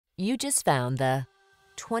You just found the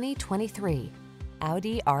 2023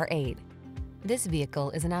 Audi R8. This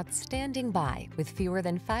vehicle is an outstanding buy with fewer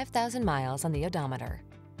than 5,000 miles on the odometer.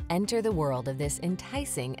 Enter the world of this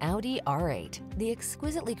enticing Audi R8, the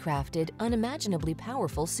exquisitely crafted, unimaginably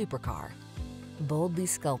powerful supercar. Boldly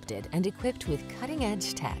sculpted and equipped with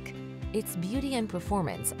cutting-edge tech, its beauty and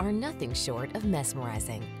performance are nothing short of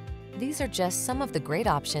mesmerizing. These are just some of the great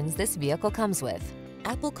options this vehicle comes with: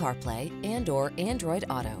 Apple CarPlay and/or Android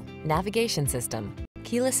Auto, navigation system,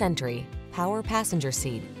 keyless entry, power passenger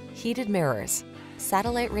seat, heated mirrors,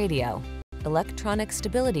 satellite radio, electronic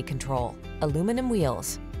stability control, aluminum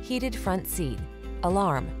wheels, heated front seat,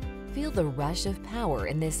 alarm. Feel the rush of power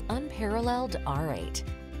in this unparalleled R8.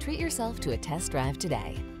 Treat yourself to a test drive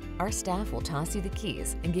today. Our staff will toss you the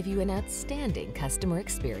keys and give you an outstanding customer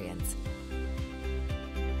experience.